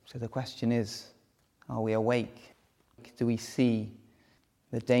So the question is, are we awake? Do we see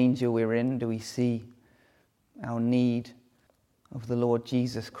the danger we're in? Do we see our need of the Lord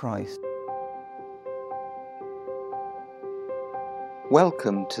Jesus Christ?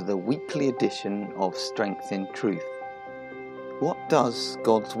 Welcome to the weekly edition of Strength in Truth. What does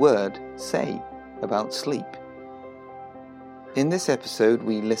God's Word say about sleep? In this episode,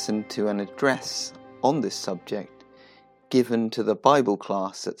 we listen to an address on this subject given to the Bible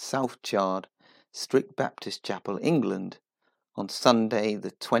class at South Chard, Strict Baptist Chapel, England, on Sunday,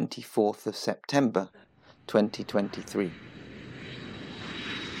 the 24th of September, 2023.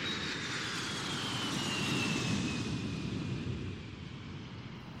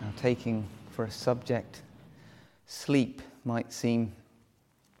 Now, taking for a subject, sleep might seem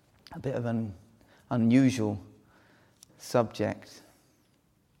a bit of an unusual subject.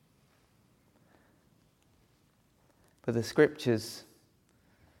 But the scriptures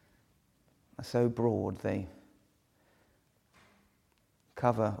are so broad, they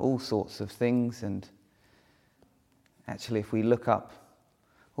cover all sorts of things, and actually if we look up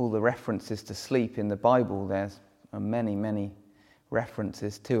all the references to sleep in the Bible, there's many, many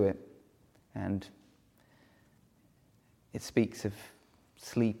references to it, and it speaks of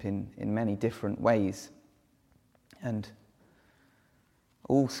sleep in many different ways. And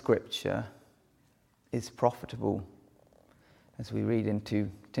all scripture is profitable, as we read into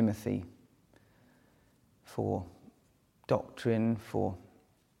Timothy, for doctrine, for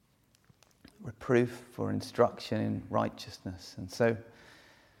reproof, for instruction in righteousness. And so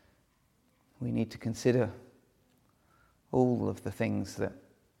we need to consider all of the things that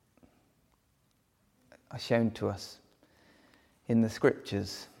are shown to us in the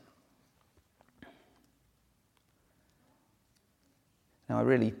scriptures. Now, I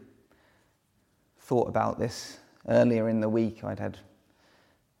really thought about this earlier in the week. I'd had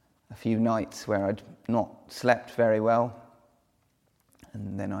a few nights where I'd not slept very well,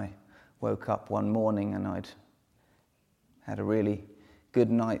 and then I woke up one morning and I'd had a really good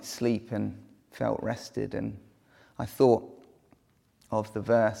night's sleep and felt rested, and I thought of the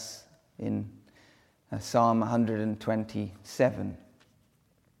verse in Psalm 127,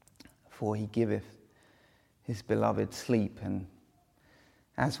 "For he giveth his beloved sleep." And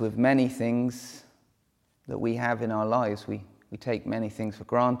as with many things that we have in our lives, we take many things for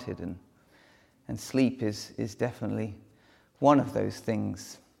granted, and sleep is definitely one of those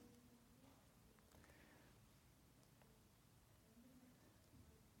things.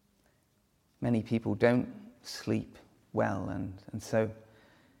 Many people don't sleep well, and so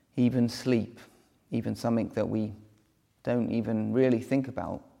even sleep, even something that we don't even really think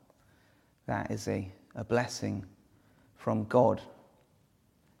about, that is a blessing from God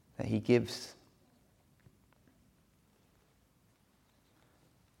that he gives.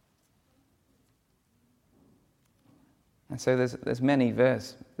 And so there's many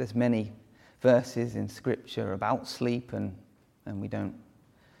verses in Scripture about sleep, and we don't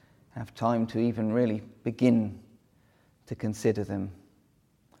have time to even really begin to consider them.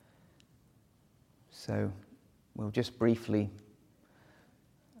 So we'll just briefly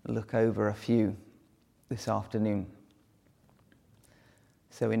look over a few this afternoon.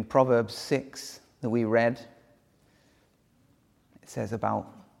 So in Proverbs 6 that we read, it says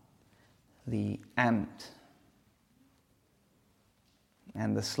about the ant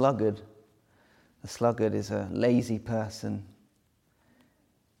and the sluggard. The sluggard is a lazy person,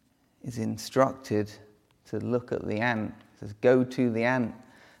 is instructed to look at the ant. It says, "Go to the ant,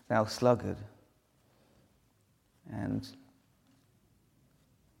 thou sluggard." And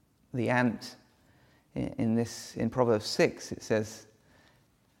the ant in Proverbs 6, it says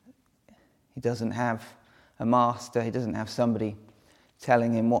he doesn't have a master, he doesn't have somebody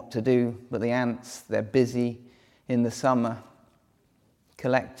telling him what to do, but the ants, they're busy in the summer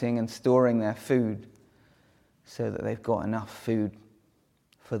collecting and storing their food so that they've got enough food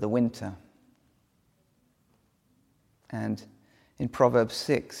for the winter. And in Proverbs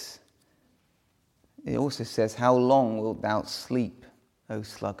 6, it also says, "How long wilt thou sleep, O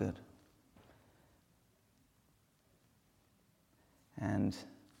sluggard?" And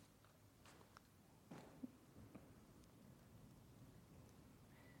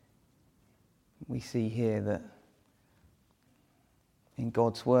we see here that in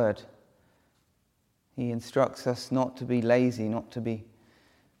God's word, he instructs us not to be lazy, not to be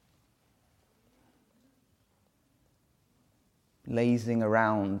lazing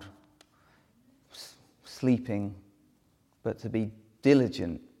around, sleeping, but to be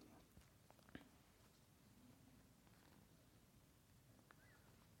diligent.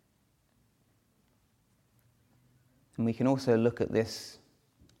 And we can also look at this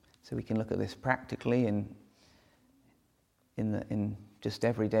So we can look at this practically in just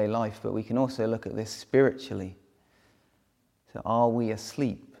everyday life, but we can also look at this spiritually. So are we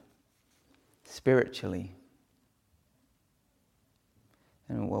asleep spiritually?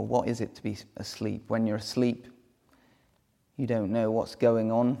 And well, what is it to be asleep? When you're asleep, you don't know what's going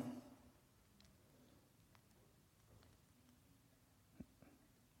on.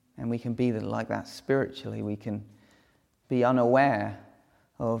 And we can be like that spiritually. We can be unaware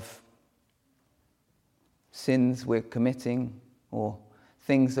of sins we're committing or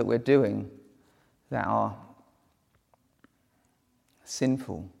things that we're doing that are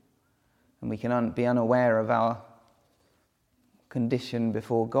sinful. And we can be unaware of our condition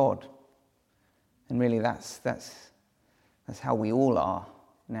before God. And really that's how we all are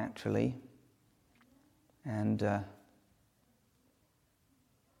naturally. And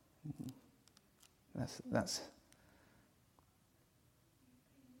that's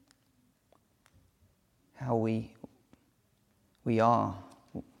how we are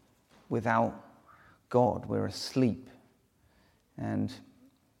without God. We're asleep. And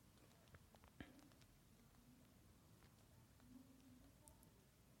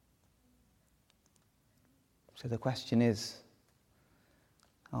so the question is,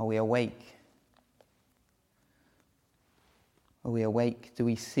 are we awake? Are we awake? Do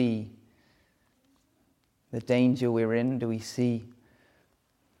we see the danger we're in? Do we see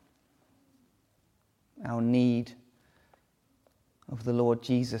our need of the Lord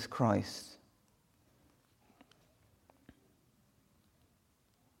Jesus Christ?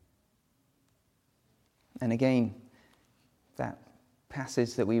 And again, that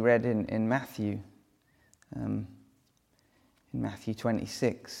passage that we read in Matthew, in Matthew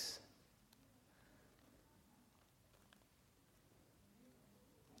 26,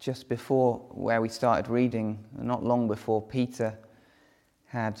 just before where we started reading, not long before, Peter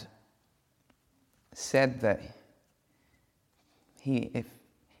had said that if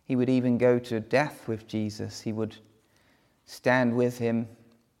he would even go to death with Jesus, he would stand with him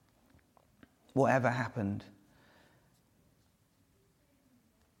whatever happened.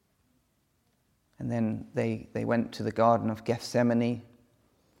 And then they went to the Garden of Gethsemane,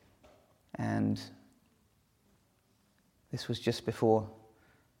 and this was just before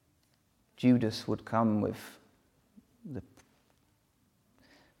Judas would come with the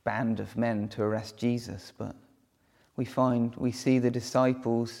band of men to arrest Jesus, but we see the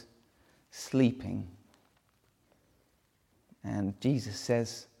disciples sleeping. And Jesus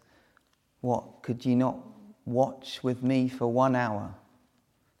says, "What, could you not watch with me for 1 hour?"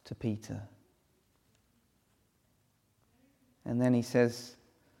 to Peter. And then he says,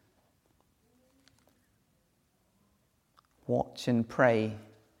 "Watch and pray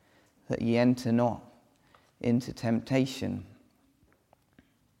that ye enter not into temptation."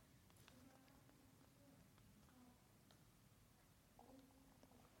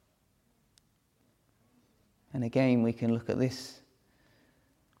 And again, we can look at this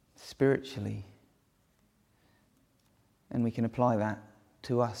spiritually, and we can apply that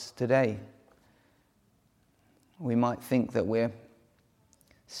to us today. We might think that we're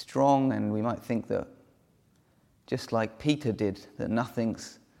strong, and we might think that, just like Peter did, that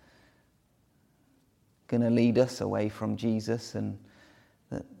nothing's going to lead us away from Jesus, and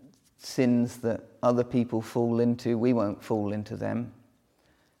that sins that other people fall into, we won't fall into them.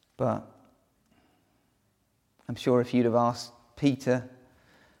 But I'm sure if you'd have asked Peter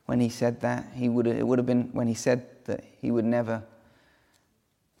when he said that, it would have been when he said that he would never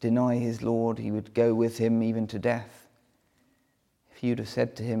deny his Lord, he would go with him even to death. If you'd have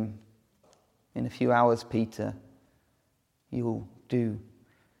said to him, "In a few hours, Peter, you'll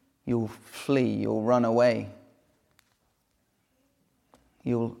flee, you'll run away,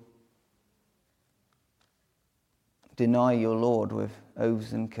 you'll deny your Lord with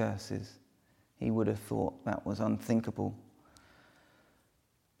oaths and curses," he would have thought that was unthinkable.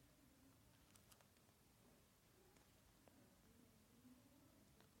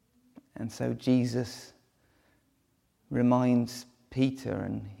 And so Jesus reminds Peter,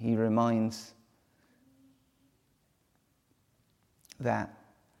 and he reminds that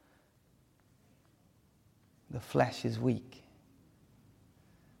the flesh is weak,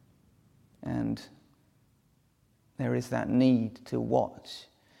 and there is that need to watch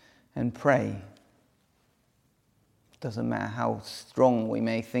and pray. Doesn't matter how strong we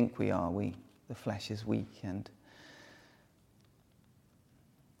may think we are, the flesh is weak, and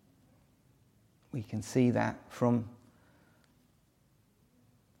we can see that from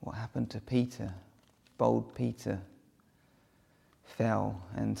what happened to Peter. Bold Peter fell,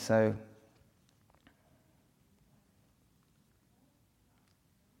 and so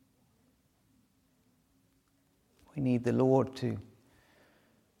We need the Lord to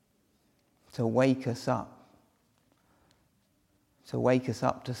wake us up. To wake us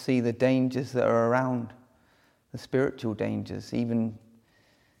up to see the dangers that are around, the spiritual dangers, even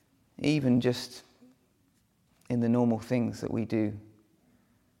just in the normal things that we do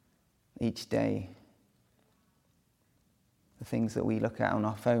each day. The things that we look at on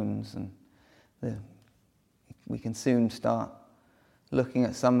our phones, and we can soon start looking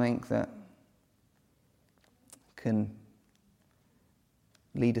at something that can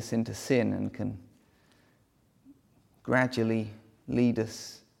lead us into sin and can gradually lead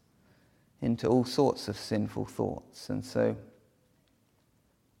us into all sorts of sinful thoughts. And so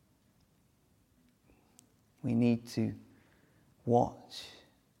we need to watch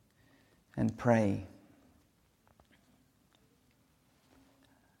and pray.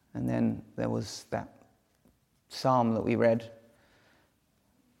 And then there was that psalm that we read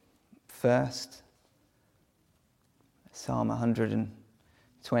first, Psalm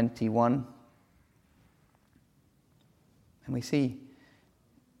 121. And we see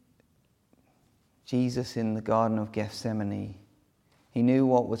Jesus in the Garden of Gethsemane. He knew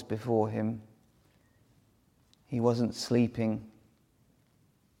what was before him. He wasn't sleeping.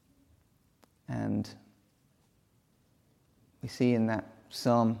 And we see in that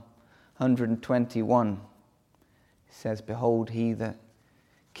Psalm 121, it says, "Behold, he that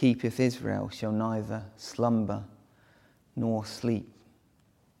keepeth Israel shall neither slumber nor sleep."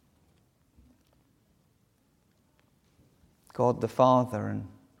 God the Father and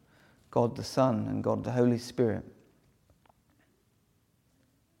God the Son and God the Holy Spirit.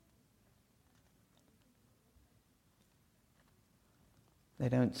 They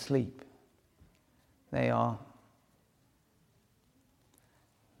don't sleep. They are.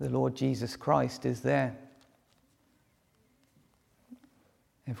 The Lord Jesus Christ is there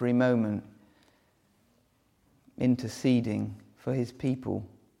every moment, interceding for his people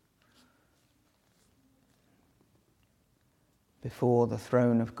before the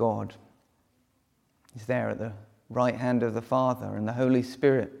throne of God. He's there at the right hand of the Father, and the Holy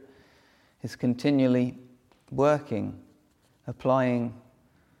Spirit is continually working, applying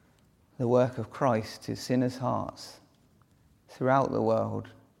the work of Christ to sinners' hearts throughout the world,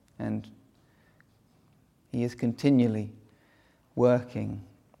 and he is continually working.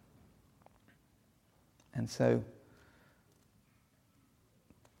 And so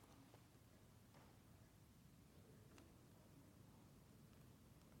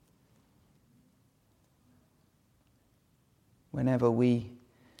whenever we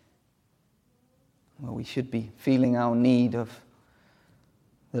should be feeling our need of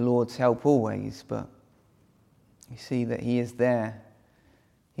the Lord's help always, but we see that he is there.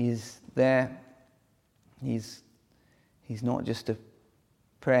 He is there. He's not just a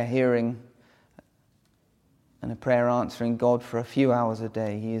prayer hearing and a prayer answering God for a few hours a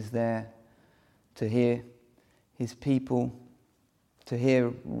day. He is there to hear his people, to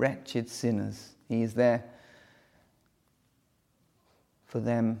hear wretched sinners. He is there for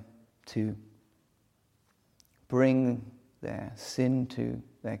them to bring their sin to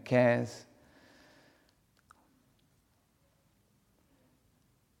their cares.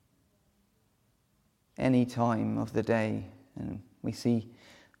 Any time of the day. And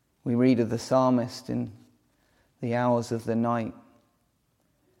we read of the psalmist in the hours of the night,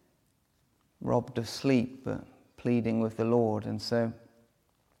 robbed of sleep, but pleading with the Lord. And so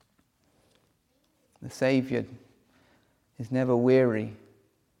the Saviour is never weary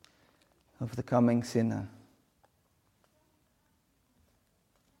of the coming sinner.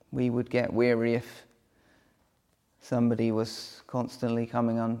 We would get weary if somebody was constantly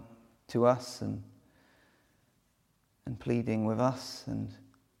coming on to us and pleading with us,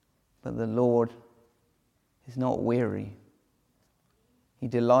 but the Lord is not weary. He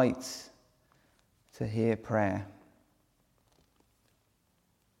delights to hear prayer,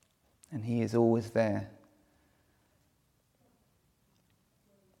 and he is always there,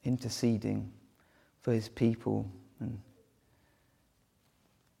 interceding for his people and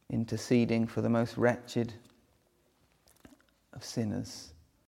interceding for the most wretched of sinners.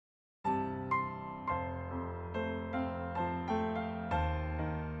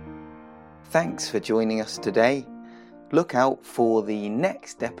 Thanks for joining us today. Look out for the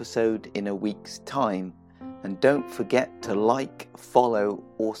next episode in a week's time, and don't forget to like, follow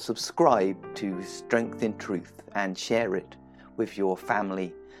or subscribe to Strength in Truth and share it with your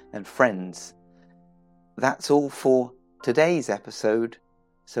family and friends. That's all for today's episode,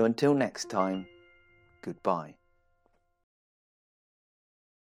 so until next time, goodbye.